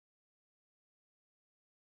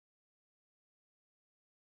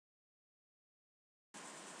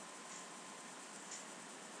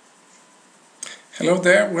Hello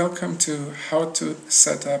there, welcome to how to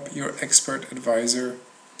set up your expert advisor.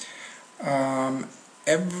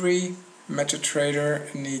 Every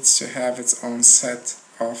MetaTrader needs to have its own set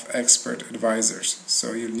of expert advisors.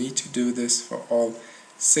 So you need to do this for all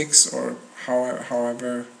 6 or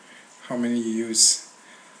however how many you use.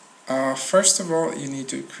 First of all, you need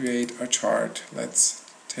to create a chart. Let's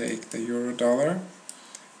take the euro dollar.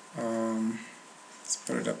 Let's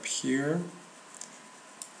put it up here.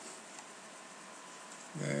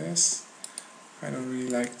 I don't really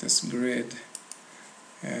like this grid,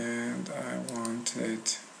 and I want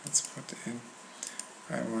it,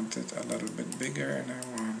 I want it a little bit bigger, and I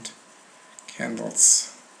want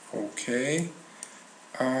candles. Okay.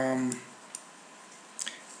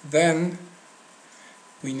 Then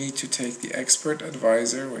we need to take the expert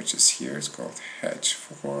advisor, which is here. It's called HEDGE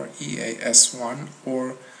for EAS1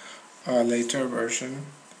 or a later version,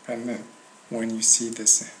 depending when you see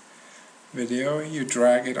this video. You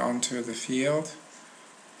drag it onto the field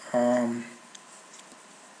and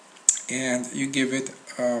you give it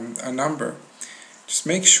a number. Just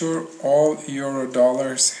make sure all euro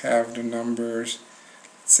dollars have the numbers,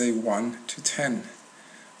 let's say 1 to 10.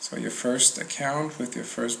 So your first account with your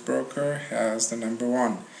first broker has the number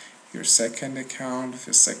 1. Your second account with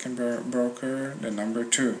your second broker, the number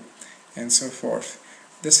 2, and so forth.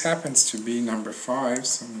 This happens to be number 5,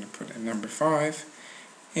 so I'm going to put in number 5.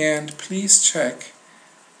 And please check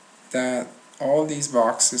that all these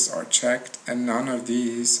boxes are checked and none of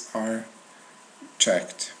these are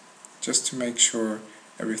checked, just to make sure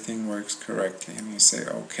everything works correctly. And you say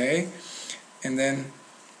OK, and then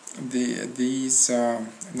these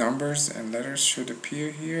numbers and letters should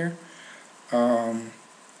appear here. On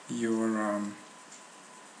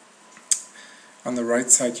the right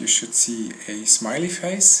side you should see a smiley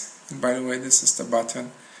face, and by the way, this is the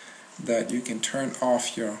button that you can turn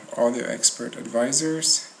off all your expert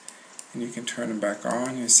advisors, and you can turn them back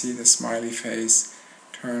on. You see the smiley face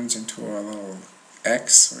turns into a little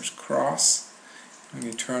X or cross. When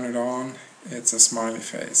you turn it on, it's a smiley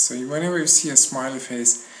face. So whenever you see a smiley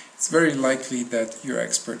face, it's very likely that your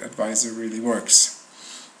expert advisor really works.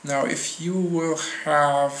 Now if you want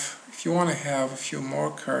to have a few more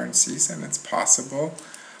currencies, and it's possible,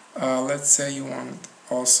 let's say you want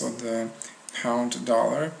also the pound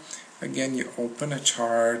dollar. Again, you open a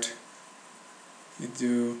chart, you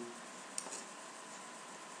do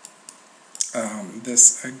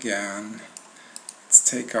this again. Let's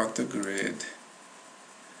take out the grid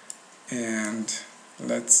and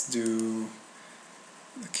let's do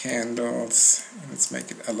the candles, and let's make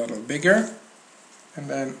it a little bigger. And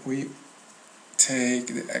then we take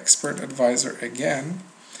the expert advisor again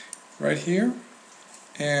right here,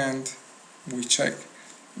 and we check.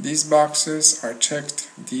 These boxes are checked,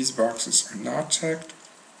 these boxes are not checked,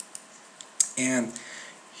 and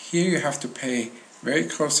here you have to pay very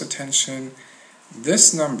close attention.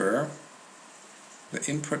 This number, the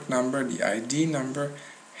input number, the ID number,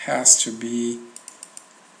 has to be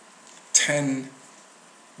 10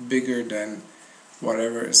 bigger than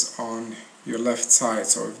whatever is on your left side.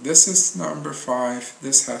 So if this is number 5,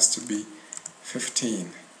 this has to be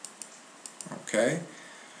 15. Okay?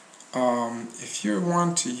 If you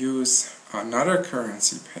want to use another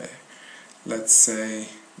currency pair, let's say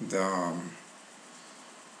the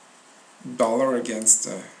dollar against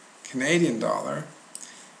the Canadian dollar,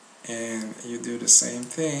 and you do the same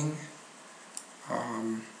thing,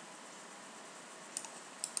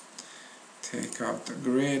 take out the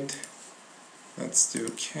grid, let's do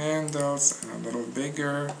candles and a little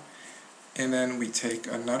bigger, and then we take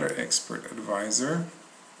another expert advisor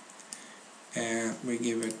and we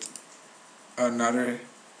give it another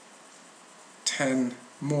 10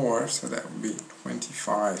 more, so that would be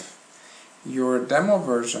 25. Your demo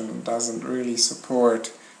version doesn't really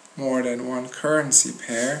support more than one currency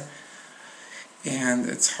pair, and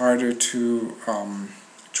it's harder to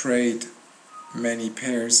trade many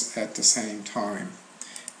pairs at the same time.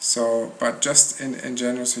 So, but just in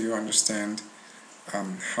general, so you understand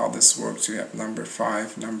how this works, you have number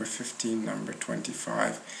 5, number 15, number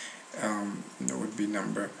 25, there would be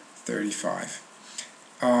number 35.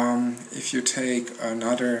 If you take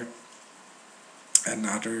another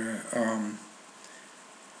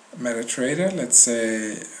MetaTrader, let's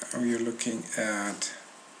say you're looking at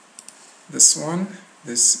this one.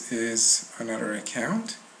 This is another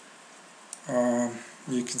account.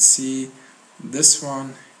 You can see this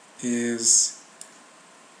one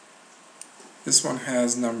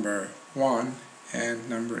has number 1 and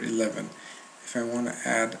number 11. If I want to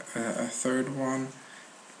add a third one,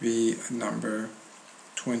 be number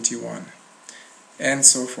 21, and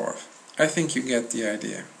so forth. I think you get the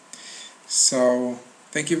idea. So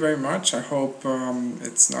thank you very much. I hope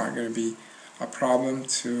it's not going to be a problem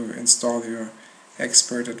to install your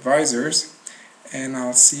expert advisors, and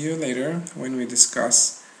I'll see you later when we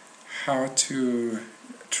discuss how to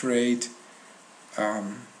trade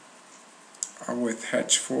with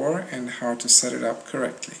HEDGE 4 and how to set it up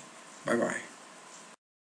correctly. Bye bye.